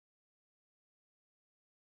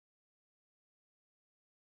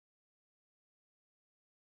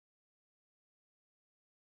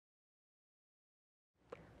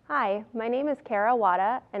Hi, my name is Kara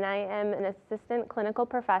Wada, and I am an assistant clinical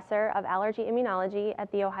professor of allergy immunology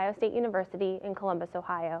at The Ohio State University in Columbus,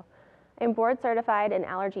 Ohio. I am board certified in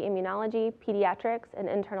allergy immunology, pediatrics, and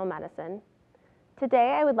internal medicine.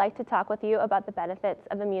 Today, I would like to talk with you about the benefits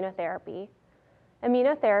of immunotherapy.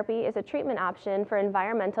 Immunotherapy is a treatment option for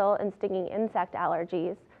environmental and stinging insect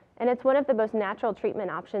allergies, and it's one of the most natural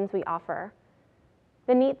treatment options we offer.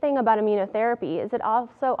 The neat thing about immunotherapy is it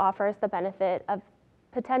also offers the benefit of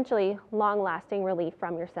potentially long-lasting relief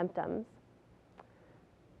from your symptoms.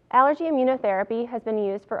 Allergy immunotherapy has been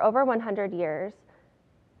used for over 100 years,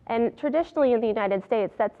 and traditionally in the United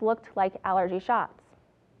States, that's looked like allergy shots.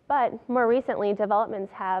 But more recently,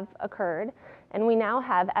 developments have occurred, and we now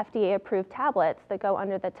have FDA-approved tablets that go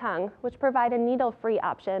under the tongue, which provide a needle-free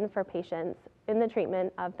option for patients in the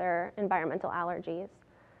treatment of their environmental allergies.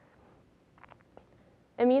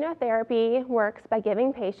 Immunotherapy works by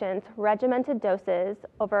giving patients regimented doses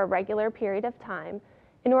over a regular period of time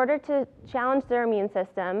in order to challenge their immune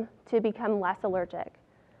system to become less allergic.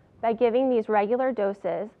 By giving these regular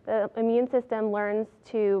doses, the immune system learns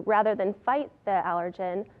to, rather than fight the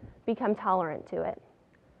allergen, become tolerant to it.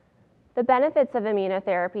 The benefits of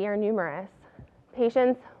immunotherapy are numerous.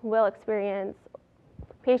 Patients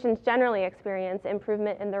generally experience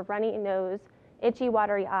improvement in their runny nose, itchy,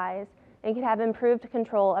 watery eyes, and can have improved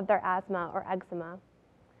control of their asthma or eczema.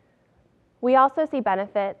 We also see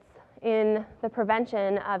benefits in the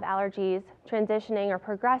prevention of allergies transitioning or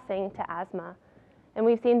progressing to asthma, and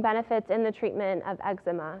we've seen benefits in the treatment of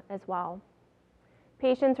eczema as well.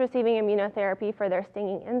 Patients receiving immunotherapy for their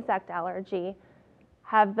stinging insect allergy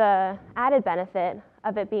have the added benefit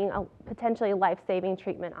of it being a potentially life-saving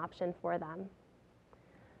treatment option for them.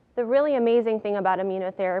 The really amazing thing about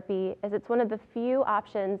immunotherapy is it's one of the few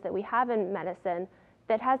options that we have in medicine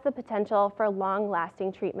that has the potential for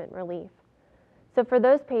long-lasting treatment relief. So for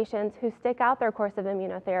those patients who stick out their course of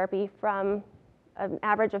immunotherapy from an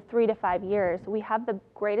average of 3 to 5 years, we have the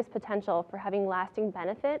greatest potential for having lasting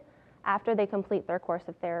benefit after they complete their course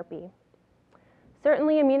of therapy.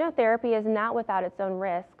 Certainly, immunotherapy is not without its own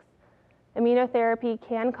risks. Immunotherapy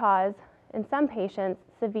can cause, in some patients,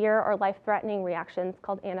 severe or life-threatening reactions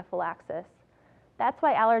called anaphylaxis. That's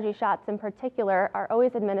why allergy shots in particular are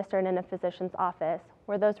always administered in a physician's office,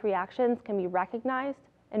 where those reactions can be recognized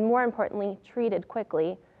and, more importantly, treated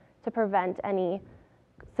quickly to prevent any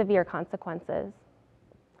severe consequences.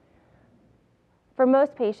 For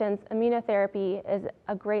most patients, immunotherapy is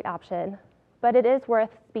a great option, but it is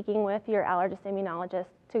worth speaking with your allergist immunologist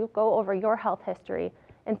to go over your health history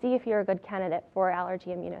and see if you're a good candidate for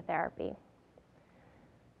allergy immunotherapy.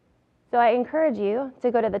 So I encourage you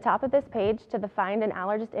to go to the top of this page to the Find an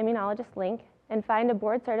Allergist Immunologist link and find a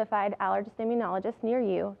board-certified allergist immunologist near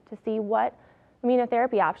you to see what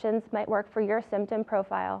immunotherapy options might work for your symptom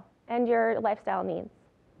profile and your lifestyle needs.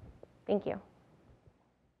 Thank you.